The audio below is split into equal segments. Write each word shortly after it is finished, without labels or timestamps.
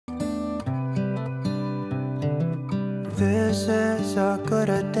This is a good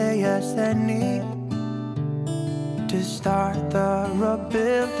a day as any to start the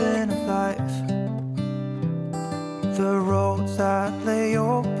rebuilding of life. The roads that lay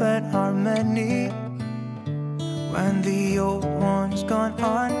open are many when the old one's gone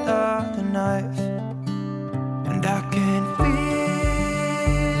under the knife. And I can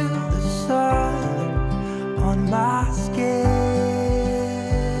feel the sun on my skin,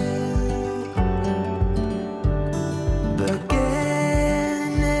 beginning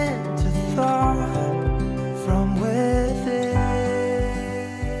to thaw from within.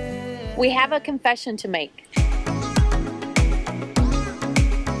 We have a confession to make.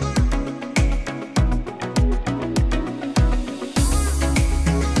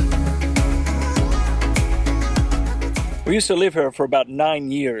 We used to live here for about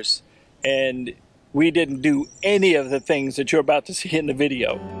 9 years, and we didn't do any of the things that you're about to see in the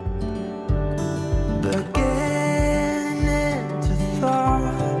video. Beginning to thaw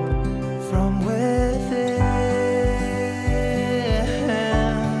from within.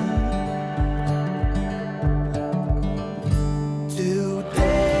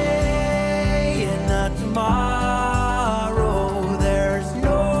 Today and not tomorrow, there's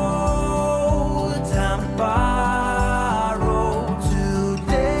no time to borrow.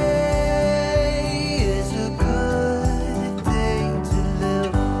 Today is a good day to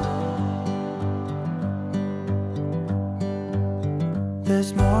live.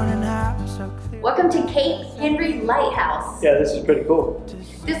 This morning house so clear. Welcome to Cape Henry Lighthouse. Yeah, this is pretty cool.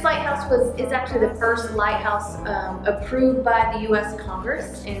 This lighthouse is actually the first lighthouse approved by the U.S.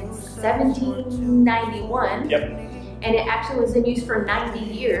 Congress in 1791. Yep. And it actually was in use for 90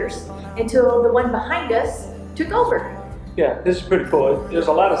 years until the one behind us took over. Yeah, this is pretty cool. There's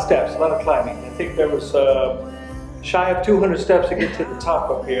a lot of steps, a lot of climbing. I think there was shy of 200 steps to get to the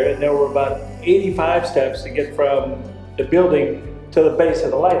top up here, and there were about 85 steps to get from the building to the base of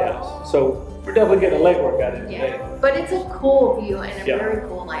the lighthouse. So we're definitely getting a legwork out of it today. Yeah, but it's a cool view and a Yeah. very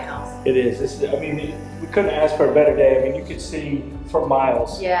cool lighthouse. It is. I mean, we couldn't ask for a better day. I mean, you could see for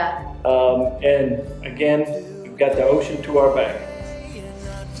miles. Yeah. And again, we've got the ocean to our back.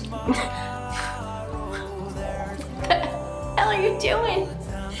 What the hell are you doing?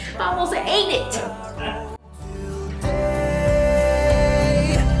 I almost ate it.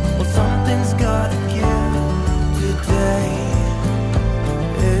 Well, something's gotta give today.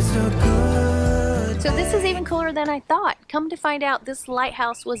 It's a good. So this is even cooler than I thought. Come to find out, this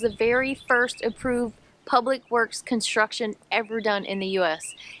lighthouse was the very first approved public works construction ever done in the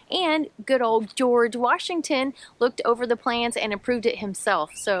U.S. And good old George Washington looked over the plans and approved it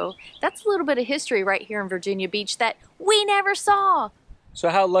himself. So that's a little bit of history right here in Virginia Beach that we never saw. So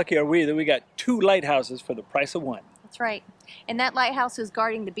how lucky are we that we got 2 lighthouses for the price of 1? That's right. And that lighthouse is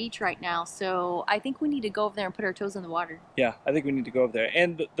guarding the beach right now. So I think we need to go over there and put our toes in the water. Yeah, I think we need to go over there.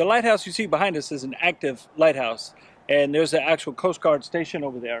 And the lighthouse you see behind us is an active lighthouse. And there's an actual Coast Guard station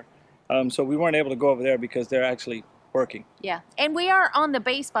over there. So we weren't able to go over there because they're actually working. Yeah. And we are on the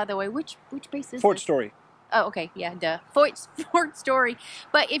base, by the way. Which base is Fort this? Story. Oh, okay, yeah, duh. Fort Story.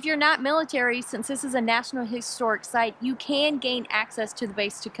 But if you're not military, since this is a National Historic Site, you can gain access to the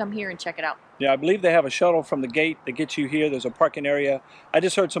base to come here and check it out. Yeah, I believe they have a shuttle from the gate that gets you here. There's a parking area. I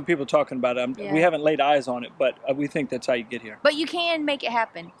just heard some people talking about it. Yeah. We haven't laid eyes on it, but we think that's how you get here. But you can make it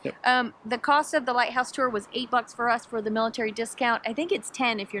happen. Yep. The cost of the lighthouse tour was $8 for us for the military discount. I think it's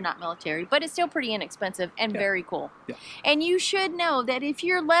 10 if you're not military, but it's still pretty inexpensive and very cool. Yeah. And you should know that if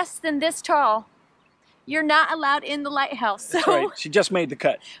you're less than this tall, you're not allowed in the lighthouse. So That's right. She just made the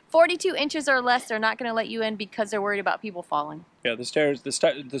cut. 42 inches or less, they're not going to let you in because they're worried about people falling. Yeah, the stairs, the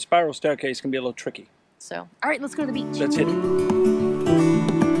spiral staircase can be a little tricky. So, all right, let's go to the beach. Let's hit it.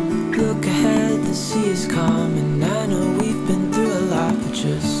 Look ahead, the sea is calm, and I know we've been through a lot, but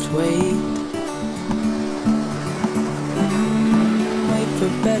just wait. Wait for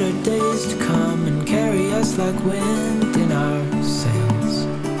better days to come and carry us like wind in our sails.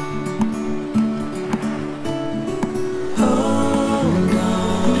 Hold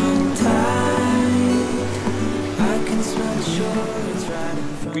on tight, I can smell the shores right in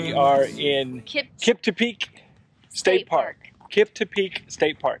front. We are in Kiptopeke State Park. Kiptopeke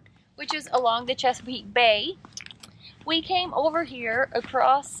State Park. Which is along the Chesapeake Bay. We came over here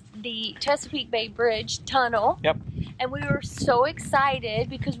across the Chesapeake Bay Bridge tunnel. Yep. And we were so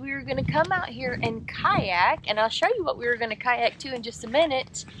excited because we were going to come out here and kayak. And I'll show you what we were going to kayak to in just a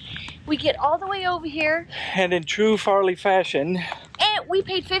minute. We get all the way over here. And in true Farley fashion. And we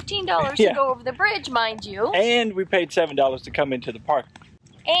paid $15 to go over the bridge, mind you. And we paid $7 to come into the park.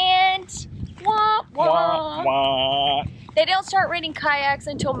 And wah, wah. Wah, wah. They don't start renting kayaks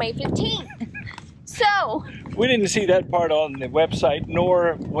until May 15th. So we didn't see that part on the website,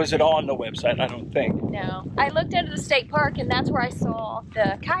 nor was it on the website, I don't think. no, I looked into the state park and that's where I saw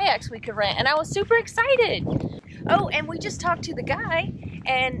the kayaks we could rent and I was super excited. Oh, and we just talked to the guy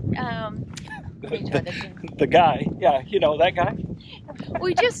and let me try this again. The guy, yeah, you know that guy?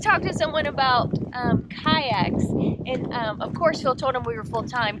 We just talked to someone about kayaks, and of course Phil told him we were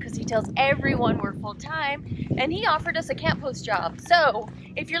full-time because he tells everyone we're full-time, and he offered us a camp host job. So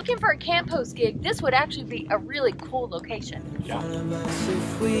if you're looking for a camp host gig, this would actually be a really cool location. Yeah.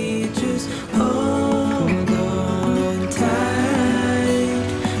 If we just hold on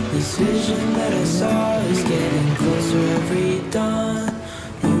tight, this vision that I saw is getting closer every dawn.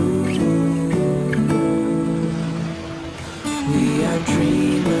 We are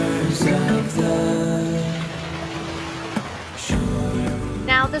dreamers of the shore.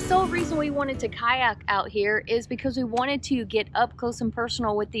 Now, the sole reason we wanted to kayak out here is because we wanted to get up close and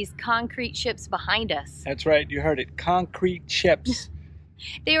personal with these concrete ships behind us. That's right, you heard it, concrete ships.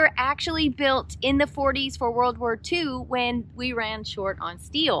 They were actually built in the 40s for World War II when we ran short on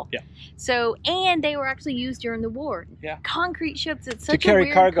steel. Yeah. So, and they were actually used during the war. Yeah. Concrete ships, it's such To carry a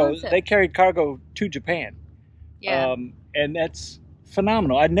weird cargo, concept. they carried cargo to Japan. Yeah. And that's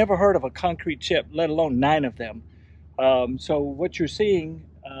phenomenal. I'd never heard of a concrete ship, let alone 9 of them. So what you're seeing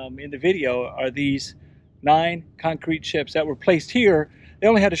in the video are these 9 concrete ships that were placed here. They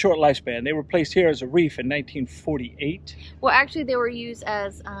only had a short lifespan. They were placed here as a reef in 1948. Well, actually, they were used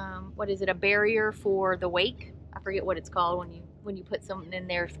as what is it? A barrier for the wake. I forget what it's called when you put something in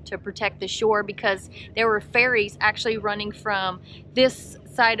there to protect the shore, because there were ferries actually running from this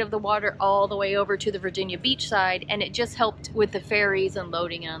side of the water all the way over to the Virginia Beach side, and it just helped with the ferries and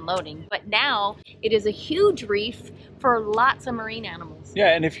loading and unloading. But now it is a huge reef for lots of marine animals.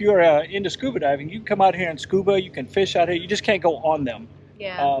 Yeah, and if you're into scuba diving, you can come out here and scuba. You can fish out here. You just can't go on them.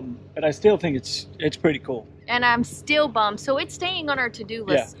 Yeah. But I still think it's pretty cool. And I'm still bummed, so it's staying on our to-do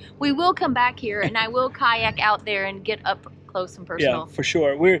list. Yeah. We will come back here and I will kayak out there and get up close and personal. Yeah, for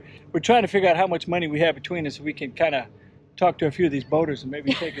sure. We're trying to figure out how much money we have between us so we can kind of talk to a few of these boaters and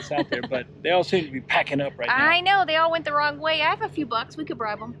maybe take us out there. But they all seem to be packing up right now. I know, they all went the wrong way. I have a few bucks, we could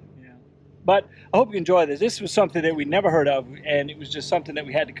bribe them. Yeah. But I hope you enjoy this. This was something that we never heard of, and it was just something that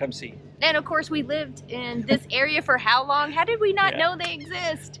we had to come see. And of course, we lived in this area for how long? How did we not know they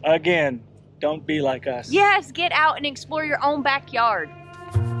exist? Again, don't be like us. Yes, get out and explore your own backyard.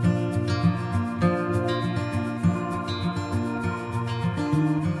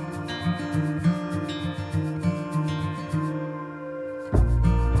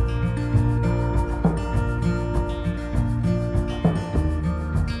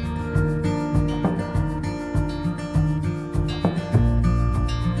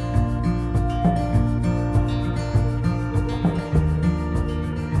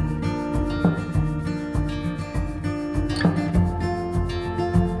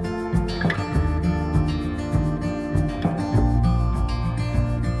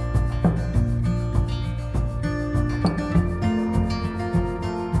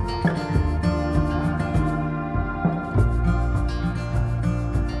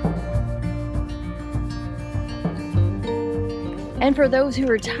 And for those who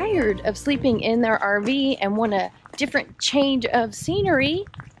are tired of sleeping in their RV and want a different change of scenery,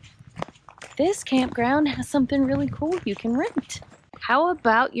 this campground has something really cool you can rent. How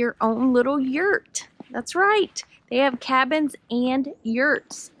about your own little yurt? That's right, they have cabins and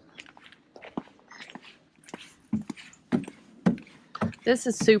yurts. This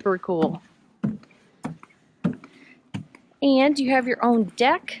is super cool. And you have your own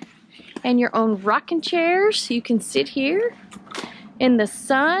deck and your own rocking chairs, so you can sit here in the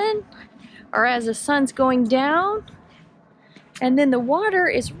sun or as the sun's going down, and then the water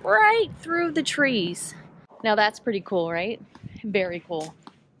is right through the trees. Now that's pretty cool, right? Very cool.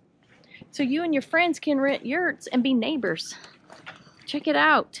 So you and your friends can rent yurts and be neighbors. Check it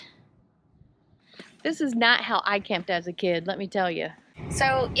out. This is not how I camped as a kid, let me tell you.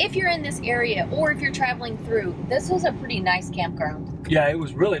 So if you're in this area or if you're traveling through, this was a pretty nice campground. Yeah, it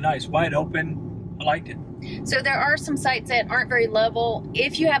was really nice, wide open. I liked it. So there are some sites that aren't very level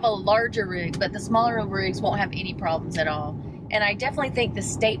if you have a larger rig, but the smaller rigs won't have any problems at all. And I definitely think the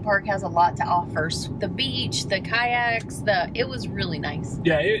state park has a lot to offer. The beach, the kayaks, it was really nice.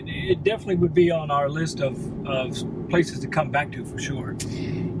 Yeah, it definitely would be on our list of places to come back to for sure.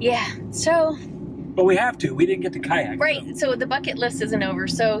 Yeah, so. But we have to. We didn't get the kayak. Right, so the bucket list isn't over.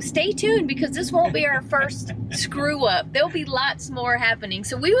 So stay tuned because this won't be our first screw up. There'll be lots more happening.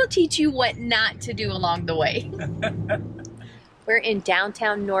 So we will teach you what not to do along the way. We're in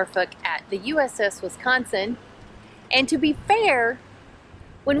downtown Norfolk at the USS Wisconsin. And to be fair,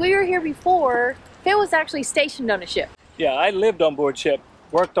 when we were here before, Phil was actually stationed on a ship. Yeah, I lived on board ship,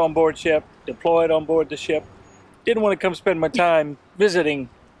 worked on board ship, deployed on board the ship. Didn't want to come spend my time visiting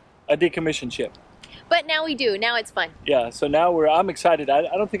a decommissioned ship. But now we do. Now it's fun. Yeah, so now I'm excited. I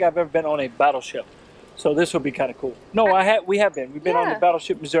don't think I've ever been on a battleship, so this will be kind of cool. No, we have been. We've been on the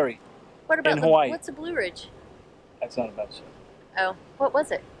battleship Missouri. What about in Hawaii? What's a Blue Ridge? That's not a battleship. Oh, what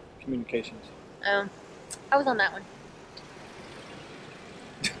was it? Communications. I was on that one.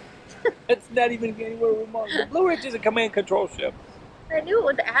 It's not even anywhere remarkable. Blue Ridge is a command control ship. I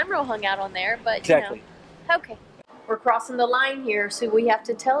knew the Admiral hung out on there, but exactly. You know. Okay. We're crossing the line here, so we have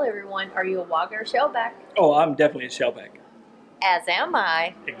to tell everyone, are you a wogger or shellback? Oh, I'm definitely a shellback. As am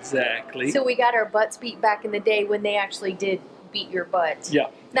I. Exactly. So we got our butts beat back in the day when they actually did beat your butt. Yeah.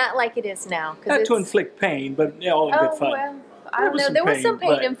 Not like it is now. Not to inflict pain, but all in good fun. Well, I don't know. There was some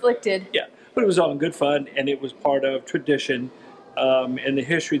pain inflicted. Yeah, but it was all in good fun, and it was part of tradition, and the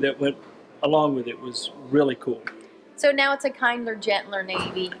history that went along with it was really cool. So now it's a kinder, gentler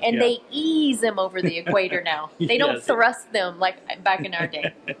Navy, and they ease them over the equator now. They don't thrust them like back in our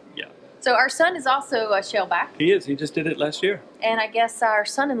day. Yeah. So our son is also a shellback. He is. He just did it last year. And I guess our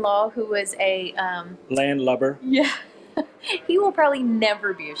son-in-law, who is a... landlubber. Yeah. He will probably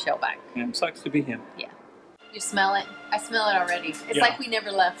never be a shellback. Yeah, it sucks to be him. Yeah. You smell it? I smell it already. It's like we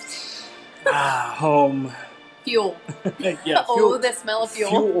never left. Home. Fuel. Yeah. Fuel, the smell of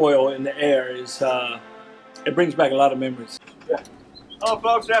fuel. Fuel oil in the air is... it brings back a lot of memories. Yeah. Hello,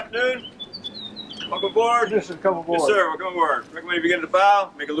 folks. Good afternoon. Welcome aboard. Yes, sir. Come aboard. Yes, sir. Welcome aboard. Recommend you begin at the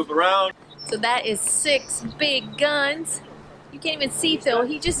bow, make a loop around. So that is 6 big guns. You can't even see Phil.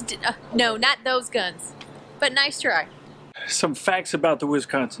 He just did, no, not those guns. But nice try. Some facts about the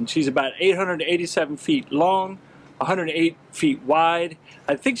Wisconsin. She's about 887 feet long, 108 feet wide.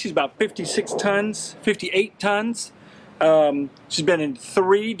 I think she's about 58 tons. She's been in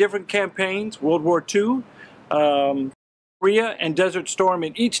 3 different campaigns, World War II, Korea, and Desert Storm,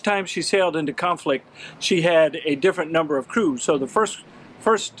 and each time she sailed into conflict, she had a different number of crew. So the first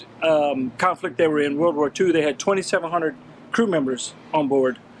conflict they were in, World War II, they had 2,700 crew members on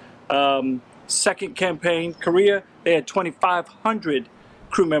board. Second campaign, Korea, they had 2,500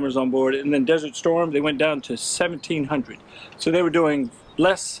 crew members on board, and then Desert Storm, they went down to 1,700. So they were doing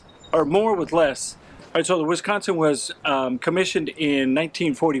less, or more with less. All right, so the Wisconsin was commissioned in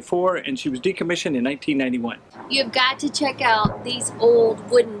 1944, and she was decommissioned in 1991. You've got to check out these old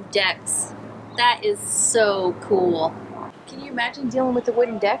wooden decks. That is so cool. Can you imagine dealing with the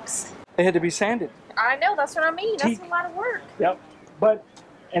wooden decks? They had to be sanded. I know, that's what I mean. That's a lot of work. Yep,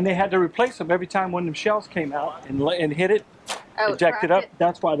 and they had to replace them every time one of them shells came out and hit it, ejected up.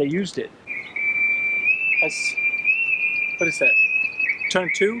 That's why they used it. That's, what is that? Turn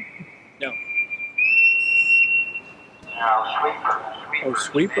 2? No. Now, sweepers. Oh,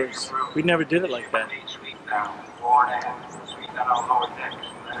 sweepers. We never did it like that. Sweep down. Forward and sweep down all lower decks.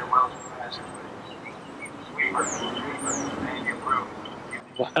 Let it well passageways. Sweepers. And your broom.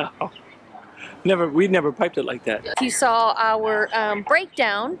 Wow. We never piped it like that. You saw our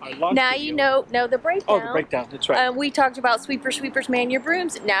breakdown. Now you know the breakdown. Oh, the breakdown, that's right. We talked about sweepers, man your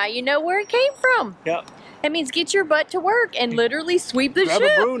brooms. Now you know where it came from. Yeah. That means get your butt to work and literally sweep the ship.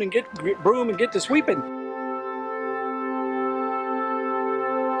 Grab a broom and get to sweeping.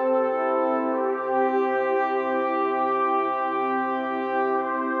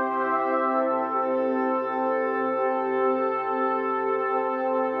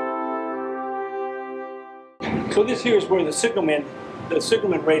 So this here is where the signalman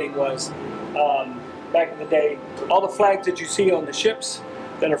rating was back in the day. All the flags that you see on the ships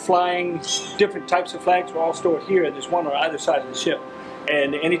that are flying, different types of flags, were all stored here, and there's one on either side of the ship.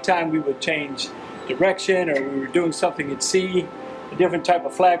 And anytime we would change direction or we were doing something at sea, a different type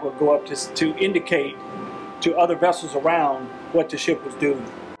of flag would go up to indicate to other vessels around what the ship was doing.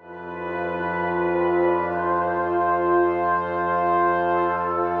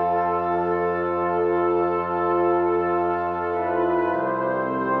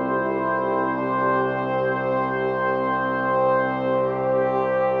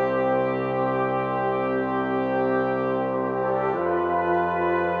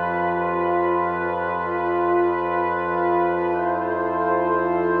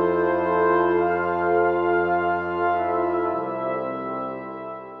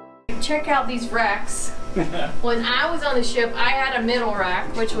 Check out these racks. When I was on the ship, I had a middle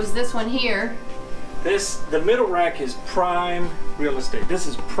rack, which was this one here. The middle rack is prime real estate. This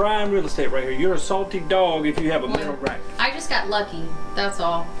is prime real estate right here. You're a salty dog if you have a middle rack. I just got lucky, that's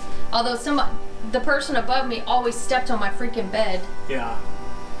all. Although the person above me always stepped on my freaking bed. Yeah.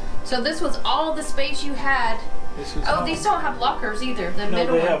 So this was all the space you had. These don't have lockers either. The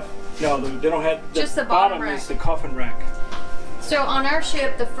middle one. No, they don't have. Just the bottom rack. Is the coffin rack. So on our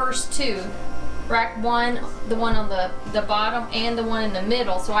ship, the first two, rack one, the one on the bottom, and the one in the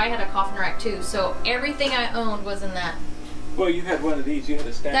middle. So I had a coffin rack too. So everything I owned was in that. Well, you had one of these. You had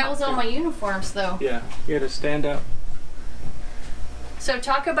a stand. That was on my uniforms, though. Yeah, you had a stand up. So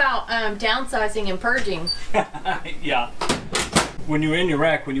talk about downsizing and purging. Yeah. When you were in your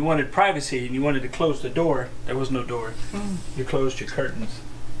rack, when you wanted privacy and you wanted to close the door, there was no door. You closed your curtains.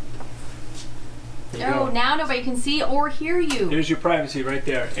 Oh, now nobody can see or hear you. There's your privacy right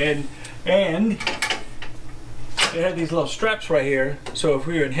there. And they had these little straps right here, so if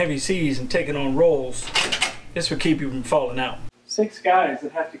we were in heavy seas and taking on rolls, this would keep you from falling out. 6 guys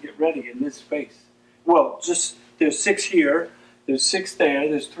that have to get ready in this space. Well, just there's 6 here, there's 6 there,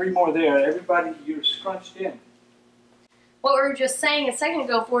 there's 3 more there. Everybody, you're scrunched in. What we were just saying a second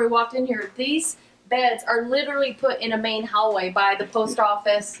ago before we walked in here, these beds are literally put in a main hallway by the post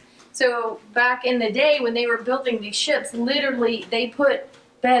office. So back in the day when they were building these ships, literally they put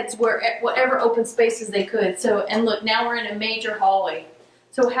beds where whatever open spaces they could. So, and look, now we're in a major hallway.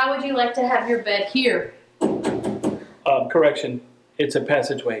 So how would you like to have your bed here? Correction, it's a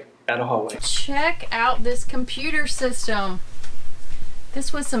passageway, not a hallway. Check out this computer system.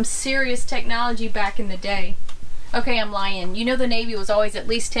 This was some serious technology back in the day. Okay, I'm lying. You know the Navy was always at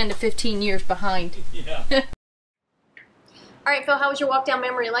least 10 to 15 years behind. Yeah. All right, Phil, how was your walk down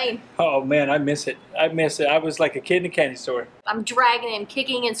memory lane? Oh man, I miss it. I miss it. I was like a kid in a candy store. I'm dragging and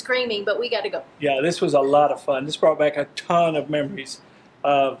kicking and screaming, but we got to go. Yeah, this was a lot of fun. This brought back a ton of memories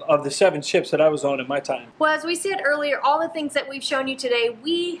of the 7 ships that I was on in my time. Well, as we said earlier, all the things that we've shown you today,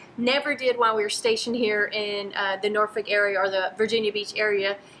 we never did while we were stationed here in the Norfolk area or the Virginia Beach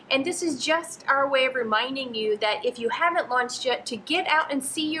area. And this is just our way of reminding you that if you haven't launched yet, to get out and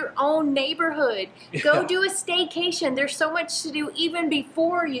see your own neighborhood. Go do a staycation. There's so much to do even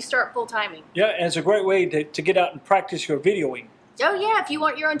before you start full timing. Yeah, and it's a great way to get out and practice your videoing. Oh yeah, if you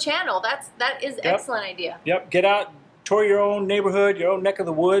want your own channel, that is an excellent idea. Yep, get out, tour your own neighborhood, your own neck of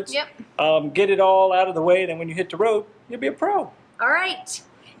the woods. Yep. Get it all out of the way, then when you hit the road, you'll be a pro. All right.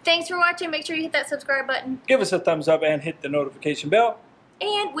 Thanks for watching. Make sure you hit that subscribe button. Give us a thumbs up and hit the notification bell.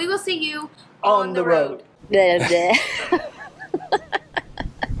 And we will see you on the road.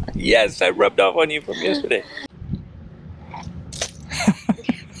 Yes, I rubbed off on you from yesterday.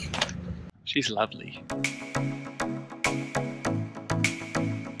 She's lovely.